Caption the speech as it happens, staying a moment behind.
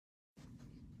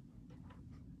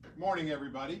Morning,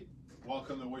 everybody.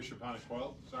 Welcome to Wish Upon a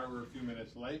Quilt. Sorry we're a few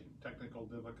minutes late, technical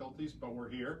difficulties, but we're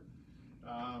here.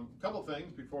 A couple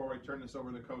things before I turn this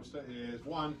over to Costa is,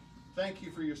 one, thank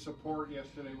you for your support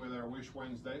yesterday with our Wish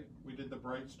Wednesday. We did the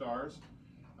bright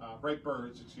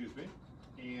birds, excuse me,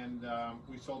 and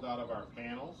we sold out of our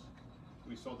panels.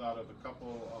 We sold out of a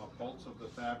couple bolts of the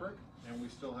fabric, and we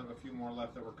still have a few more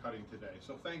left that we're cutting today.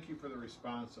 So thank you for the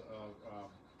response of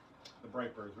the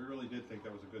bright birds. We really did think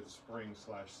that was a good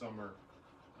spring/summer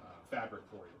fabric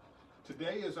for you.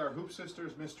 Today is our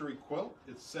Hoopsisters mystery quilt.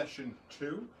 It's session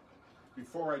 2.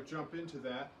 Before I jump into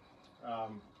that,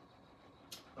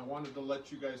 I wanted to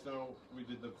let you guys know we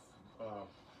did the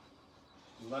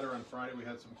letter on Friday. We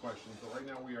had some questions, but right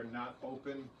now we are not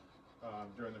open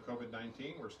during the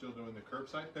COVID-19. We're still doing the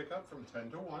curbside pickup from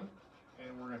 10 to 1,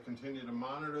 and we're going to continue to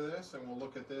monitor this, and we'll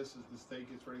look at this as the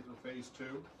state gets ready for phase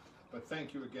 2. But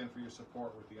thank you again for your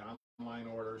support with the online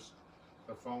orders,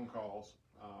 the phone calls.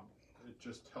 It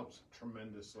just helps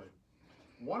tremendously.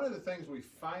 One of the things we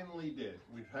finally did,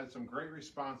 we've had some great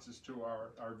responses to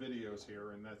our videos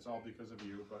here, and that's all because of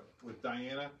you, but with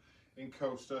Diana and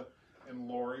Costa and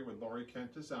Lori with Lori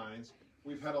Kent Designs,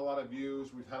 we've had a lot of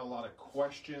views, we've had a lot of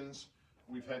questions.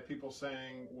 We've had people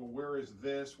saying, well, where is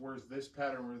this? Where's this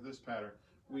pattern? Where's this pattern?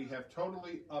 We have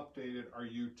totally updated our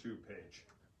YouTube page.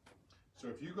 So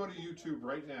if you go to YouTube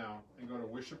right now and go to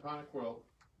Wish Upon a Quilt,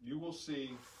 you will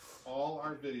see all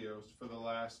our videos for the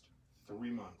last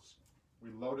 3 months. We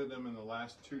loaded them in the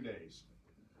last 2 days.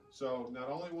 So not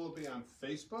only will it be on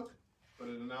Facebook, but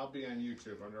it'll now be on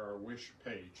YouTube under our Wish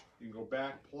page. You can go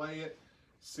back, play it,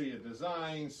 see a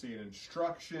design, see an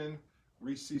instruction,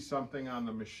 re-see something on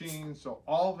the machine. So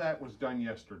all that was done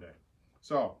yesterday.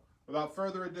 So without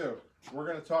further ado, we're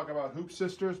going to talk about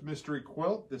Hoopsisters Mystery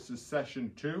Quilt. This is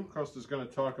session 2. Costa's going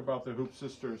to talk about the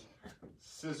Hoopsisters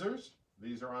scissors.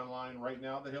 These are online right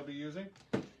now that he'll be using.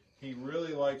 He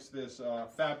really likes this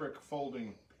fabric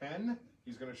folding pen.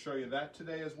 He's going to show you that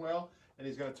today as well. And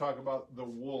he's going to talk about the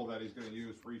wool that he's going to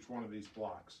use for each one of these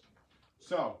blocks.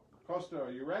 So, Costa,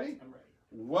 are you ready? I'm ready.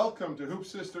 Welcome to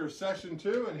Hoopsisters Session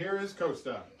 2, and here is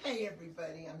Costa. Hey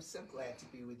everybody, I'm so glad to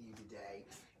be with you today.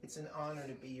 It's an honor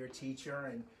to be your teacher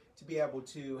and to be able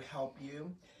to help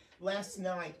you. Last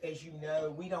night, as you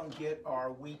know, we don't get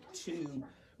our weekly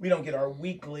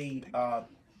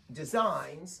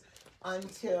designs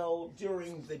until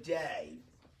during the day.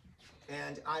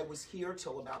 And I was here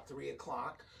till about 3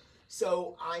 o'clock.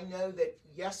 So I know that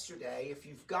yesterday, if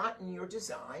you've gotten your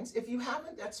designs, if you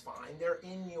haven't, that's fine. They're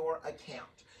in your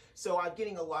account. So I'm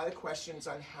getting a lot of questions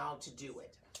on how to do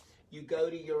it. You go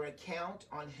to your account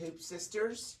on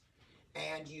Hoopsisters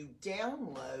and you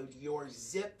download your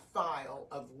zip file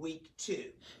of week 2.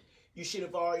 You should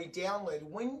have already downloaded.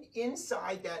 When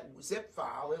inside that zip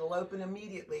file, it'll open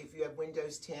immediately if you have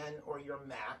Windows 10 or your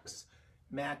Macs,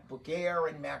 MacBook Air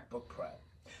and MacBook Pro.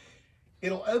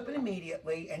 It'll open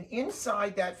immediately, and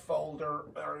inside that folder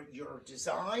are your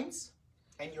designs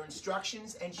and your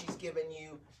instructions, and she's given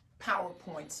you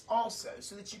PowerPoints also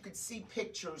so that you could see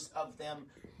pictures of them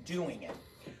doing it.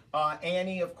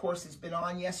 Annie, of course, has been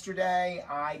on yesterday.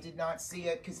 I did not see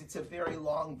it because it's a very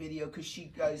long video because she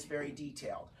goes very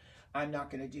detailed. I'm not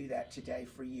going to do that today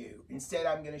for you. Instead,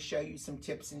 I'm going to show you some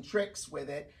tips and tricks with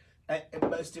it. And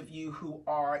most of you who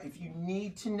are, if you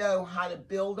need to know how to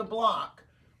build a block,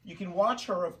 you can watch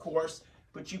her, of course,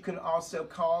 but you can also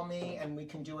call me and we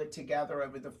can do it together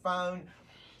over the phone,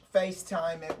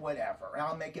 FaceTime it, whatever.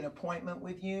 I'll make an appointment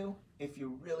with you if you're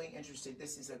really interested.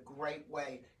 This is a great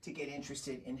way to get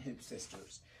interested in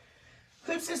Hoopsisters.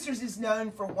 Hoopsisters is known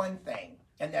for one thing,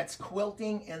 and that's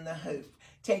quilting in the hoop.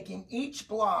 Taking each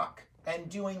block and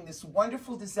doing this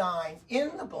wonderful design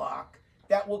in the block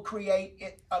that will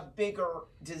create a bigger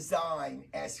design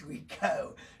as we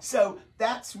go. So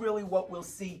that's really what we'll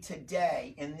see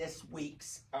today in this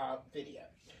week's video.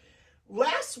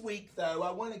 Last week, though,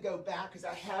 I want to go back because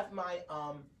I have my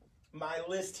my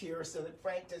list here so that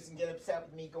Frank doesn't get upset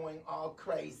with me going all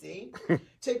crazy.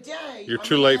 Today, You're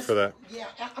too late for that. Yeah,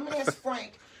 I'm going to ask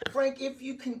Frank. Frank, if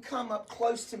you can come up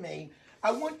close to me,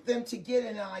 I want them to get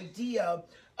an idea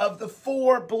of the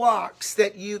 4 blocks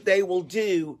that they will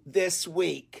do this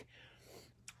week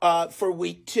for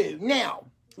week 2. Now,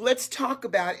 let's talk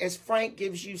about, as Frank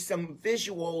gives you some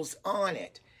visuals on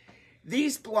it,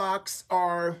 these blocks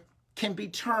can be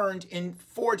turned in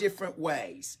 4 different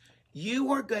ways.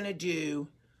 You are going to do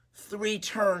 3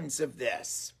 turns of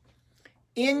this.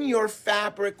 In your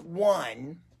fabric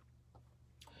 1,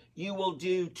 you will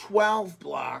do 12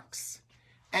 blocks.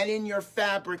 And in your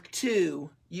fabric 2,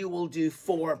 you will do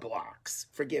 4 blocks.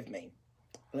 Forgive me.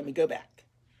 Let me go back.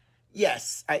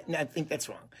 Yes, I think that's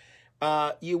wrong.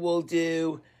 you will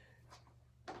do,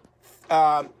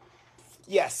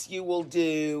 yes, you will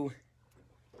do,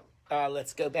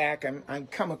 let's go back. I'm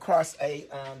come across a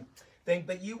thing,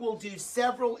 but you will do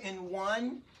several in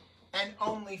one and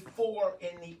only 4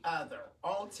 in the other.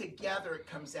 Altogether, it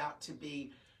comes out to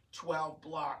be 12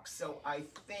 blocks. So I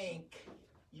think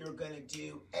you're going to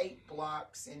do 8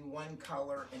 blocks in one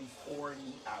color and 4 in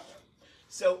the other.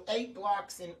 So 8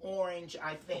 blocks in orange,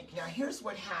 I think. Now here's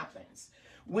what happens.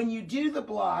 When you do the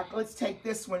block, let's take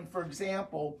this one for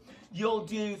example, you'll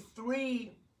do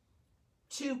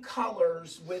 2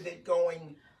 colors with it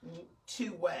going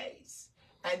 2 ways.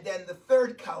 And then the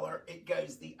third color, it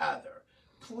goes the other.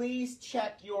 Please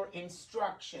check your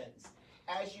instructions.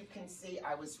 As you can see,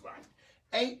 I was right.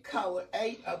 8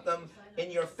 of them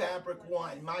in your fabric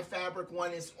 1. My fabric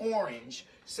 1 is orange,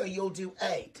 so you'll do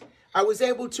 8. I was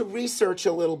able to research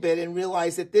a little bit and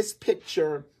realize that this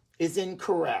picture is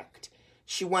incorrect.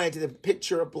 She wanted the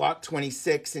picture of block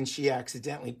 26 and she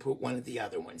accidentally put one of the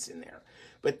other ones in there.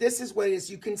 But this is what it is.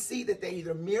 You can see that they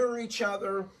either mirror each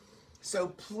other. So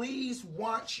please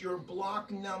watch your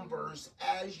block numbers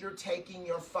as you're taking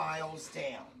your files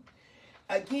down.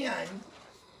 Again,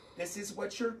 this is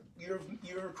what you're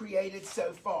created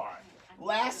so far.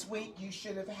 Last week you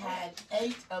should have had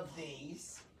 8 of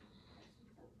these,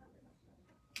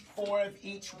 4 of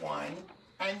each one,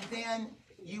 and then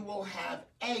you will have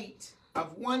 8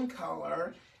 of one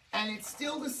color, and it's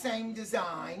still the same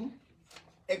design,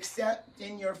 except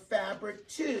in your fabric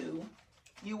 2,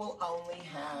 you will only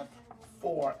have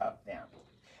 4 of them.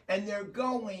 And they're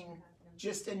going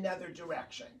just another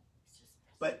direction.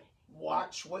 But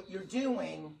watch what you're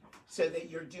doing so that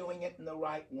you're doing it in the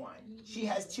right one. She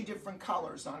has 2 different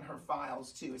colors on her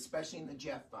files too, especially in the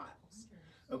Jeff files.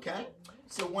 Okay?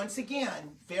 So once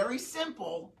again, very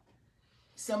simple.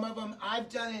 Some of them I've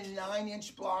done in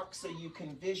 9-inch blocks so you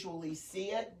can visually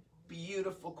see it.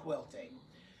 Beautiful quilting.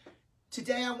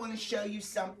 Today I want to show you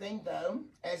something though.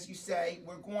 As you say,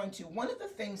 we're going to, one of the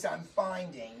things I'm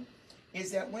finding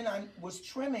is that when I was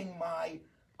trimming my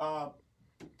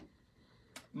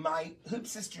my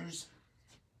Hoopsisters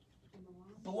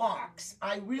blocks,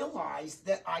 I realized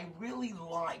that I really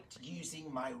liked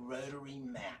using my rotary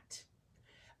mat.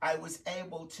 I was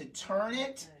able to turn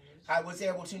it. I was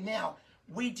able to, now,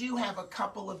 we do have a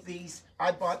couple of these.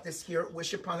 I bought this here at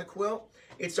Wish Upon A Quilt.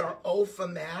 It's our Olfa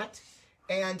mat.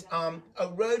 And a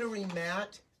rotary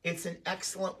mat, it's an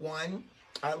excellent one.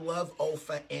 I love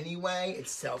Olfa anyway.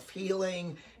 It's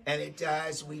self-healing, and it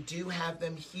does. We do have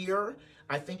them here.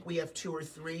 I think we have 2 or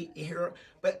 3 here.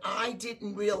 But I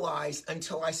didn't realize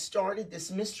until I started this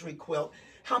mystery quilt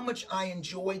how much I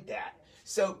enjoyed that.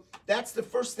 So that's the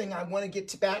first thing I want to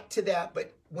get back to that.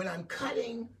 But when I'm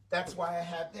cutting, that's why I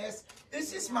have this.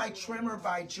 This is my trimmer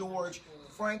by George.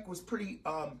 Frank was pretty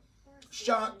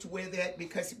shocked with it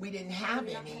because we didn't have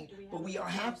any, but we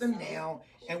have them now,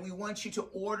 and we want you to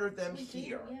order them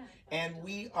here. And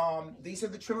we, these are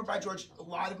the trimmer by George. A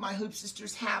lot of my Hoop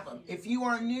Sisters have them. If you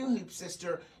are a new Hoop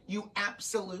Sister, you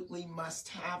absolutely must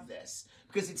have this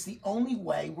because it's the only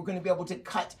way we're going to be able to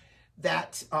cut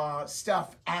that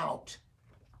stuff out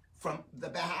from the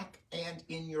back and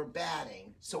in your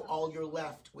batting, so all you're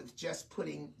left with just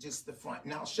putting just the front.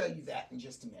 And I'll show you that in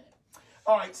just a minute.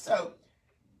 All right, so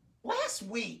last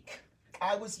week,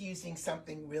 I was using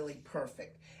something really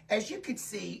perfect. As you could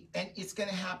see, and it's going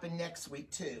to happen next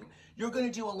week too, you're going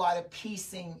to do a lot of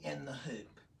piecing in the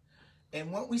hoop.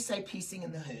 And what we say piecing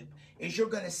in the hoop is you're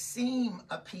going to seam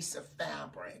a piece of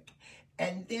fabric,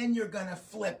 and then you're going to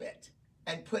flip it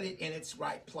and put it in its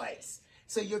right place.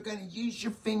 So you're going to use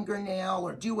your fingernail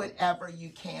or do whatever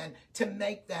you can to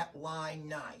make that line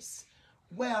nice.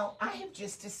 Well, I have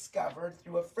just discovered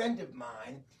through a friend of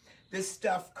mine this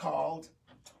stuff called,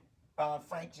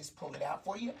 Frank just pulled it out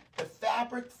for you, the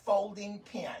Fabric Folding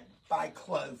Pen by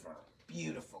Clover.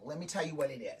 Beautiful. Let me tell you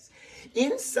what it is.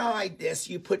 Inside this,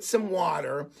 you put some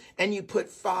water and you put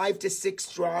 5 to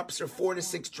 6 drops or 4 to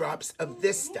 6 drops of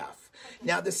this stuff.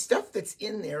 Now, the stuff that's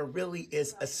in there really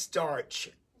is a starch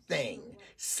thing,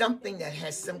 something that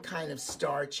has some kind of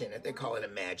starch in it. They call it a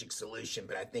magic solution,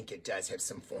 but I think it does have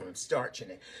some form of starch in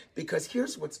it. Because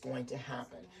here's what's going to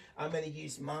happen. I'm going to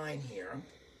use mine here,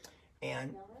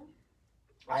 and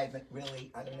I haven't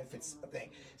really, I don't know if it's a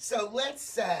thing. So let's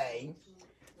say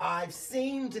I've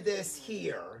seamed this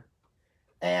here,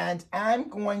 and I'm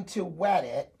going to wet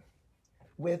it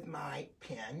with my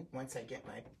pen once I get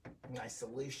my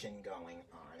solution going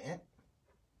on it.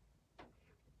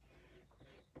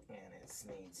 And it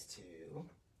needs to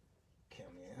come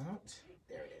out.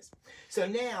 There it is. So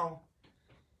now,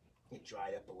 it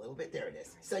dried up a little bit. There it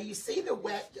is. So you see the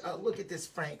wet, look at this,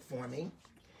 Frank, for me.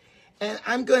 And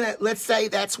I'm gonna, let's say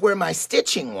that's where my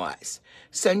stitching was.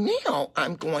 So now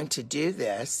I'm going to do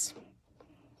this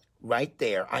right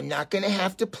there. I'm not gonna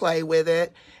have to play with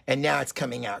it. And now it's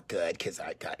coming out good because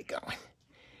I got it going.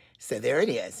 So there it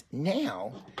is.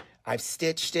 Now I've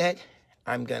stitched it.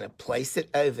 I'm gonna place it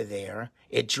over there.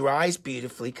 It dries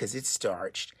beautifully because it's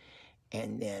starched.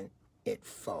 And then it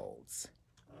folds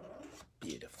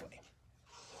beautifully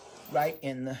right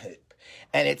in the hoop.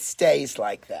 And it stays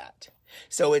like that.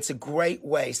 So it's a great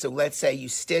way. So let's say you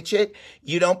stitch it.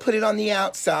 You don't put it on the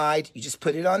outside. You just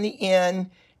put it on the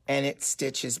end and it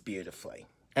stitches beautifully.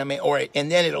 And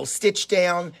then it'll stitch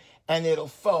down and it'll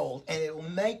fold and it'll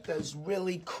make those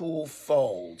really cool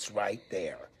folds right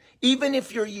there. Even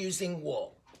if you're using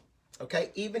wool,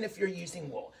 okay? Even if you're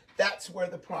using wool, that's where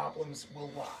the problems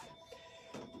will lie.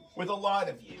 With a lot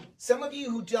of you. Some of you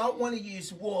who don't want to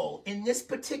use wool, in this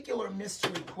particular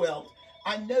mystery quilt,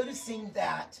 I'm noticing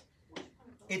that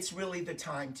it's really the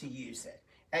time to use it.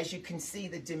 As you can see,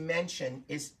 the dimension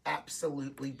is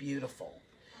absolutely beautiful.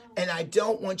 And I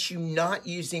don't want you not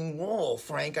using wool,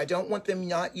 Frank. I don't want them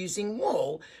not using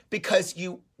wool because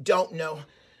you don't know.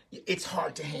 It's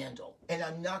hard to handle. And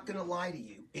I'm not going to lie to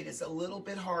you. It is a little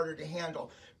bit harder to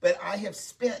handle. But I have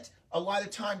spent a lot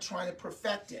of time trying to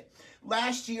perfect it.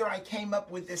 Last year, I came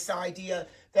up with this idea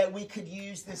that we could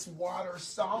use this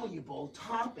water-soluble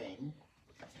topping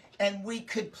and we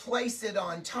could place it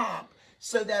on top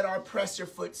so that our presser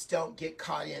foots don't get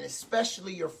caught in,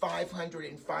 especially your 500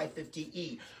 and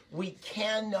 550E. We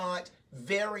cannot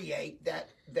variate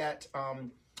that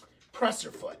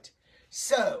presser foot.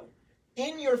 So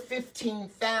in your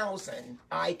 15,000,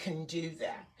 I can do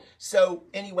that. So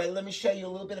anyway, let me show you a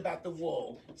little bit about the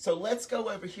wool. So let's go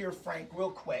over here, Frank, real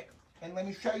quick. And let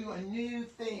me show you a new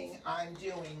thing I'm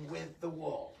doing with the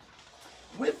wool.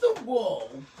 With the wool,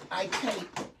 I take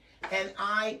and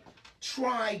I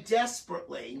try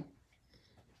desperately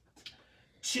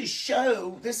to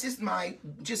show, this is my,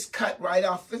 just cut right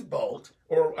off the bolt,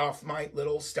 or off my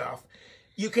little stuff.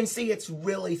 You can see it's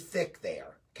really thick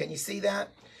there. Can you see that?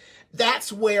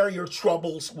 That's where your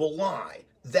troubles will lie.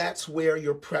 That's where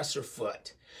your presser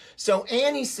foot. So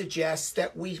Annie suggests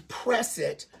that we press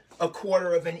it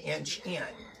 1/4 of an inch in.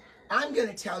 I'm going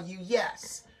to tell you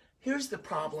yes. Here's the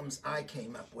problems I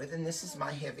came up with, and this is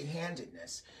my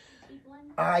heavy-handedness.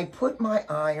 I put my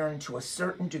iron to a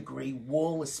certain degree,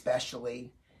 wool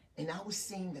especially, and I was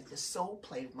seeing that the sole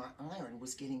plate of my iron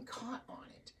was getting caught on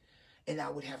it, and I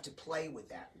would have to play with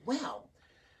that. Well,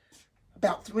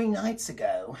 about 3 nights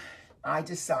ago, I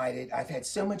decided I've had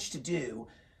so much to do,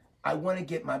 I want to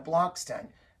get my blocks done.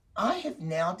 I have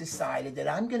now decided that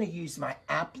I'm going to use my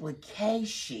applique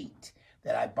sheet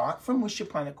that I bought from Wish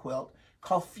Upon A Quilt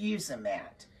called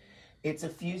Fusamat. It's a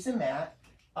Fusamat.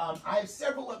 I have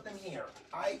several of them here.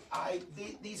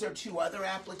 These are 2 other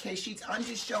applique sheets. I'm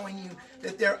just showing you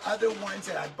that there are other ones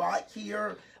that I bought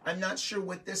here. I'm not sure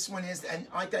what this one is. And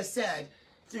like I said,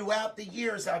 throughout the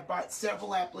years, I've bought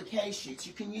several applique sheets.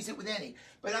 You can use it with any.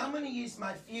 But I'm going to use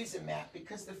my Fusamat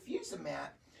because the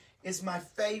Fusamat is my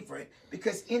favorite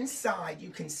because inside you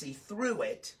can see through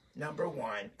it, number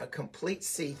 1, a complete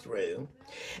see-through,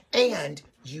 and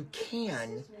you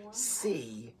can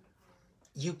see,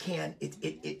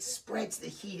 it spreads the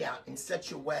heat out in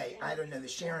such a way, I don't know, that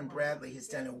Sharon Bradley has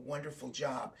done a wonderful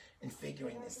job in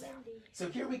figuring this out. So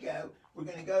here we go. We're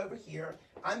going to go over here.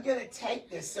 I'm going to take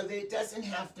this so that it doesn't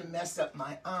have to mess up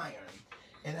my iron,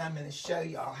 and I'm going to show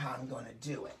y'all how I'm going to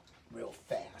do it real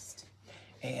fast.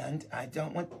 And I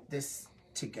don't want this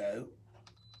to go.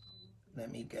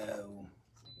 Let me go,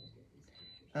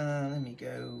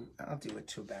 I'll do it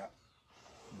to about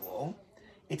wool.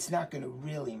 It's not going to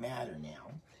really matter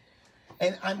now.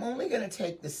 And I'm only going to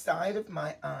take the side of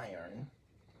my iron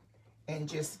and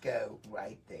just go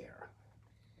right there.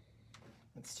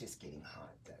 It's just getting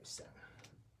hot though, so.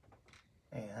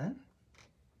 And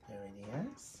there it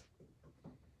is.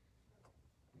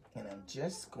 And I'm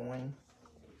just going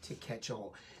to catch a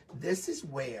hole. This is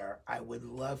where I would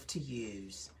love to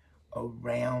use a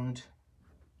round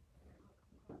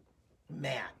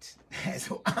mat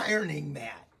as an ironing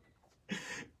mat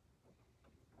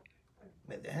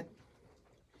with it.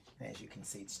 And as you can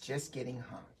see, it's just getting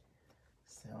hot.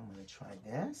 So I'm going to try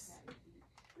this.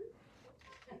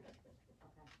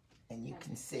 And you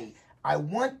can see, I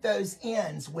want those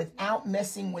ends without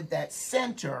messing with that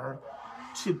center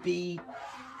to be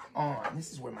on.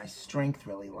 This is where my strength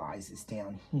really lies, is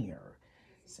down here.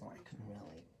 So I can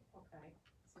really,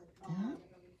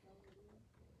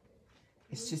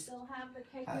 it's just,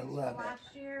 I love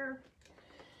it.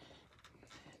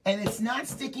 And it's not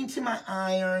sticking to my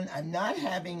iron. I'm not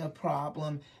having a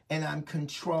problem, and I'm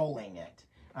controlling it.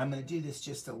 I'm going to do this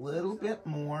just a little bit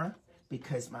more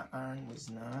because my iron was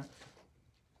not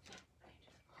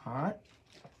hot.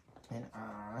 And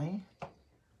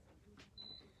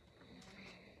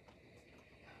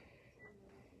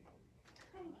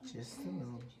just a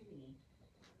little.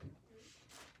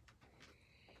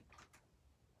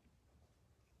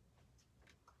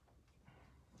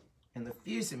 And the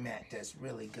fusing mat does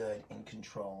really good in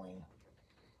controlling.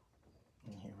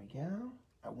 And here we go.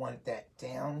 I wanted that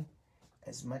down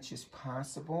as much as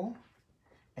possible.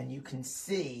 And you can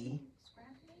see,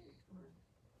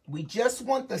 we just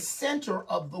want the center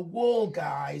of the wool,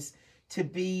 guys, to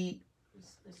be...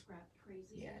 The scrap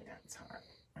crazy. Yeah, that's hard.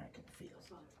 I can feel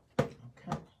it.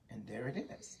 Okay, and there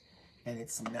it is. And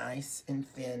it's nice and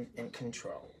thin and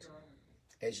controlled,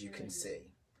 as you can see.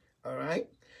 All right?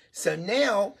 So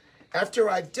now, after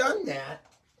I've done that,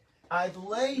 I've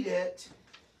laid it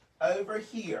over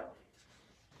here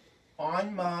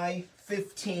on my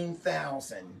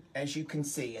 15,000, as you can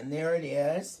see. And there it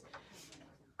is.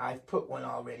 I've put one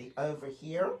already over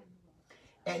here.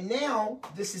 And now,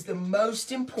 this is the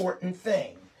most important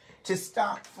thing. To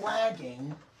stop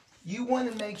flagging, you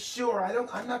want to make sure,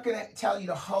 I'm not going to tell you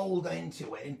to hold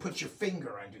into it and put your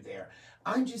finger under there.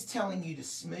 I'm just telling you to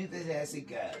smooth it as it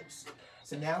goes.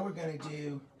 So now we're going to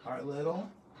do our little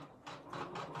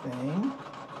thing.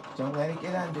 Don't let it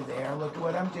get under there. Look at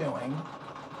what I'm doing.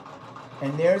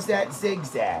 And there's that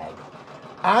zigzag.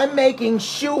 I'm making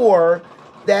sure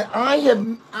that I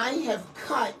have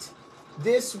cut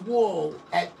this wool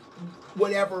at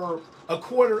whatever, a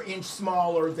 1/4 inch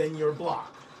smaller than your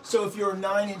block. So if you're a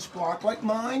 9-inch block like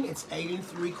mine, it's 8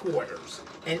 3/4.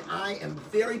 And I am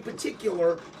very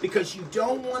particular because you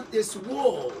don't want this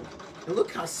wool. And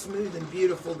look how smooth and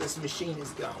beautiful this machine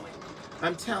is going.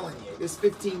 I'm telling you, this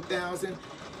 15,000.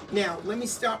 Now, let me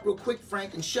stop real quick,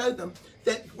 Frank, and show them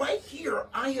that right here,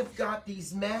 I have got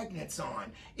these magnets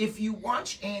on. If you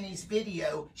watch Annie's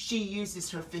video, she uses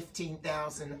her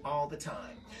 15,000 all the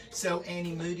time. So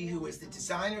Annie Moody, who is the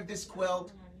designer of this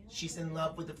quilt, she's in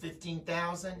love with the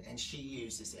 15,000 and she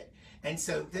uses it. And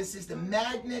so this is the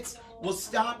magnets will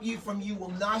stop you from, you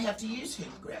will not have to use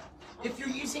hoop grip. If you're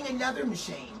using another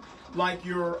machine, like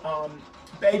your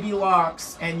Baby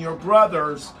Locks and your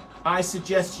Brothers, I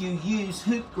suggest you use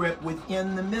hoop grip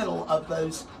within the middle of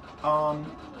those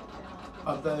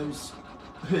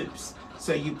hoops.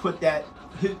 So you put that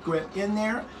hoop grip in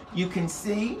there, you can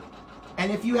see,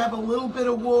 and if you have a little bit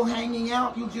of wool hanging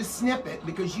out, you'll just snip it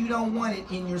because you don't want it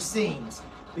in your seams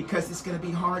because it's going to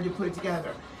be hard to put it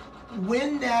together.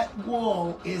 When that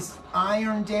wool is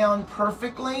ironed down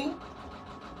perfectly,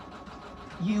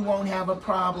 you won't have a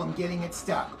problem getting it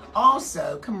stuck.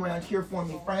 Also, come around here for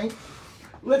me, Frank.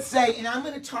 Let's say, and I'm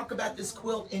going to talk about this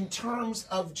quilt in terms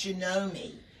of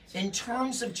Janome. In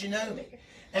terms of Janome.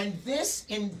 And this,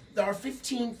 in our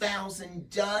 15,000,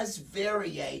 does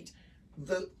variate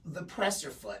the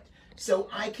presser foot. So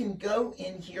I can go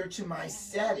in here to my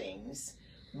settings,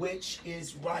 which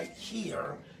is right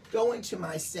here. Go into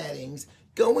my settings,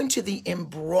 go into the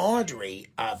embroidery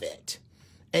of it.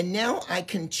 And now I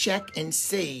can check and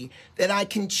see that I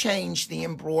can change the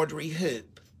embroidery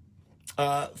hoop.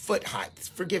 Foot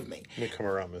height, forgive me. Let me come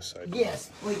around this side.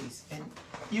 Yes, please. And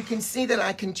you can see that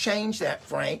I can change that,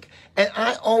 Frank. And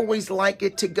I always like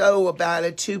it to go about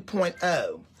a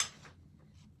 2.0.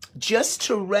 Just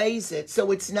to raise it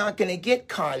so it's not going to get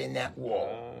caught in that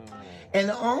wool. And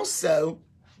also,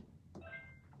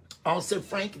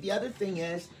 Frank, the other thing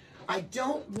is, I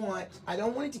don't want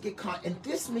it to get caught. And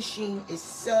this machine is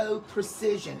so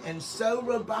precision and so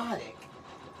robotic.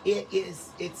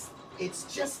 It's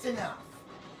just enough.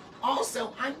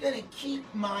 Also, I'm going to keep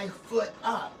my foot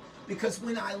up because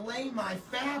when I lay my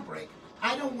fabric,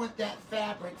 I don't want that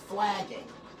fabric flagging.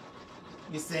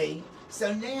 You see?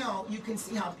 So now you can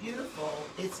see how beautiful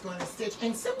it's going to stitch.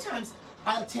 And sometimes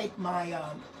I'll take my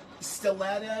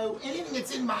stiletto, anything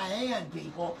that's in my hand,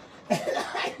 people, and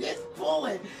I just pull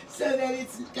it so that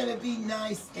it's going to be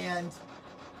nice and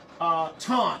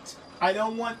taut. I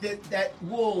don't want that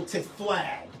wool to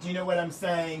flag. Do you know what I'm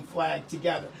saying? Flag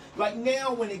together. Like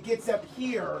now when it gets up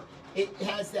here, it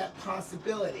has that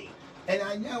possibility. And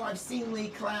I know I've seen Lee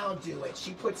Cloud do it.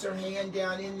 She puts her hand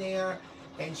down in there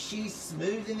and she's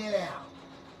smoothing it out.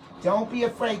 Don't be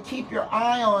afraid. Keep your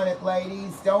eye on it,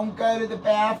 ladies. Don't go to the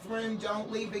bathroom.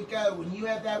 Don't leave it go. When you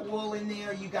have that wool in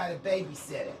there, you got to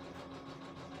babysit it.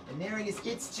 And there it is.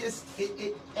 It's just,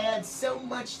 it adds so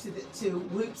much to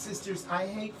Hoopsisters. I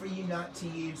hate for you not to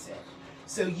use it.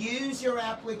 So use your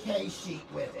applique sheet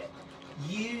with it.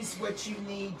 Use what you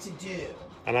need to do.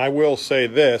 And I will say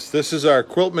this is our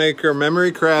Quilt Maker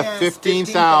Memory Craft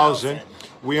 15,000.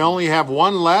 We only have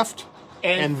one left.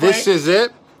 And this is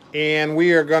it. And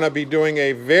we are going to be doing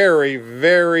a very,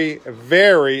 very,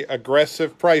 very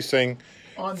aggressive pricing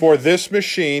for this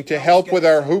machine to help with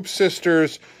our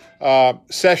Hoopsisters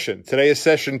session. Today is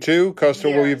session 2. Costa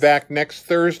will be back next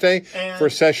Thursday for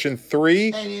session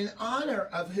 3. And in honor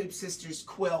of Hoopsisters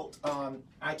Quilt,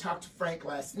 I talked to Frank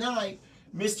last night.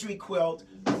 Mystery Quilt.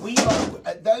 We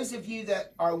are those of you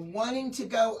that are wanting to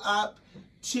go up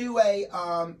to a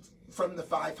from the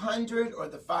 500 or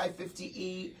the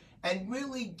 550E and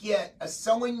really get a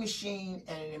sewing machine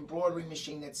and an embroidery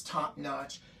machine that's top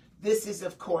notch. This is,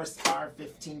 of course, our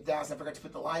 15,000. I forgot to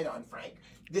put the light on, Frank.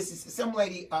 This is some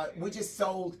lady. We just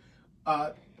sold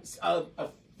a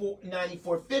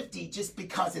 9450 just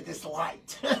because of this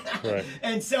light. Right.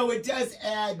 And so it does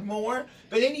add more.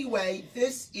 But anyway,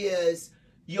 this is,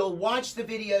 you'll watch the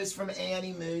videos from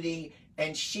Annie Moody,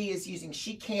 and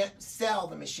she can't sell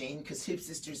the machine because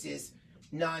Hoopsisters is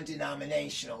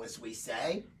non-denominational, as we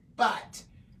say. But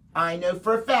I know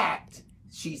for a fact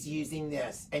she's using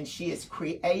this, and she has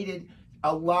created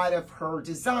a lot of her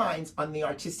designs on the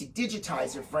artistic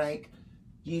digitizer, Frank,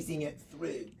 using it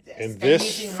through this. And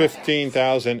this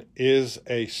 15,000 is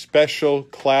a special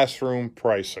classroom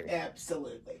pricing.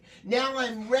 Absolutely. Now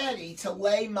I'm ready to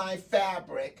lay my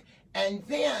fabric, and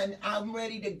then I'm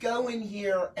ready to go in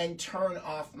here and turn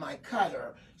off my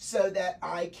cutter so that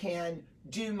I can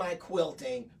do my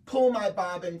quilting, pull my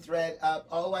bobbin thread up.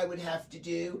 All I would have to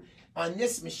do on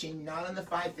this machine, not on the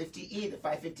 550E. The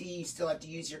 550E, you still have to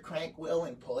use your crank wheel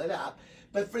and pull it up.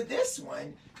 But for this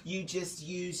one, you just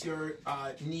use your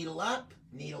needle up,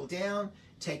 needle down,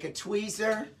 take a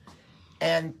tweezer,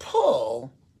 and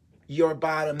pull your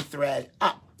bottom thread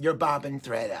up, your bobbin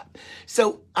thread up.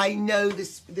 So I know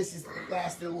this has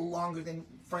lasted a little longer than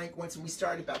Frank wants, and we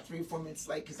started about 3 or 4 minutes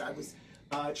late because I was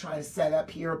trying to set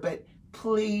up here. But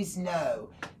please know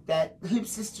that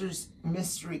Hoopsisters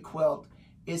Mystery Quilt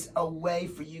is a way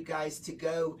for you guys to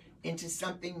go into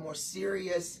something more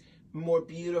serious, more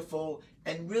beautiful,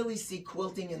 and really see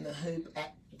quilting in the hoop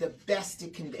at the best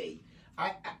it can be.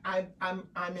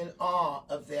 I'm in awe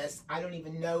of this. I don't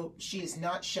even know, she has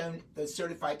not shown the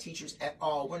certified teachers at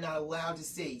all. We're not allowed to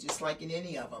see, just like in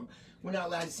any of them. We're not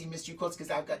allowed to see mystery quilts because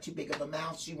I've got too big of a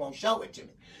mouth. She won't show it to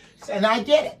me. And I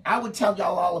get it. I would tell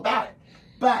y'all all about it.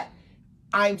 But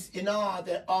I'm in awe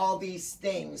that all these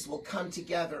things will come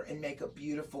together and make a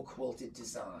beautiful quilted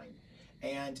design.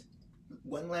 And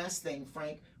one last thing,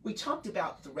 Frank, we talked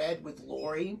about thread with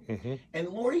Lori, and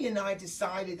Lori and I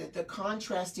decided that the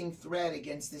contrasting thread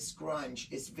against this grunge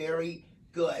is very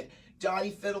good.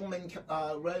 Dottie Fiddleman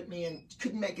wrote me and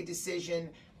couldn't make a decision.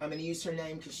 I'm going to use her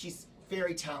name because she's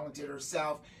very talented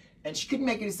herself, and she couldn't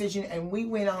make a decision, and we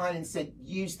went on and said,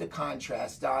 use the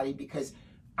contrast, Dottie, because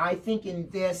I think in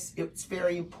this, it's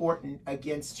very important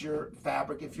against your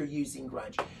fabric if you're using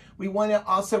grunge. We want to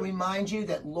also remind you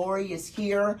that Lori is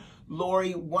here.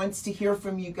 Lori wants to hear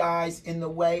from you guys in the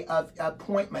way of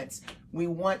appointments. We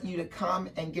want you to come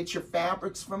and get your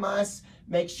fabrics from us.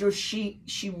 Make sure she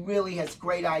really has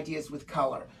great ideas with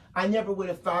color. I never would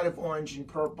have thought of orange and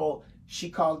purple. She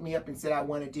called me up and said, I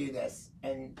want to do this.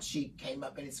 And she came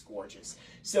up and it's gorgeous.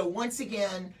 So once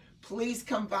again, please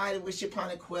come by to Wish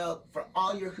Upon a Quilt for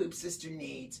all your Hoopsister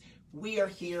needs. We are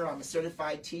here. I'm a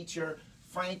certified teacher.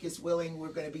 Frank is willing.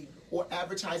 We're going to be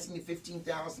advertising the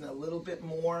 15,000 a little bit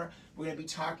more. We're going to be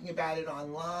talking about it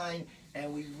online,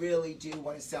 and we really do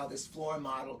want to sell this floor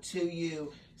model to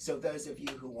you, so those of you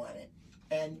who want it.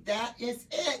 And that is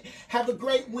it. Have a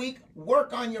great week.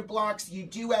 Work on your blocks. You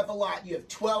do have a lot. You have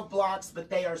 12 blocks, but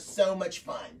they are so much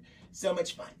fun. So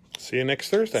much fun. See you next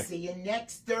Thursday. See you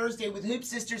next Thursday with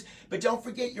Hoopsisters. But don't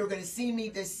forget, you're going to see me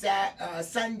this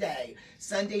Sunday.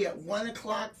 Sunday at 1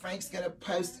 o'clock. Frank's going to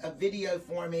post a video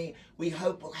for me. We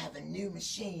hope we'll have a new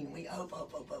machine. We hope.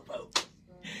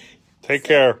 Take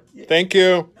care. Yeah. Thank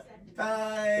you.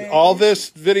 Bye. All this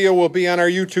video will be on our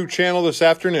YouTube channel this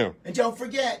afternoon. And don't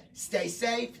forget, stay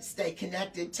safe, stay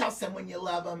connected, tell someone you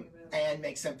love them, and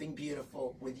make something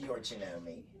beautiful with your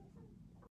Janome.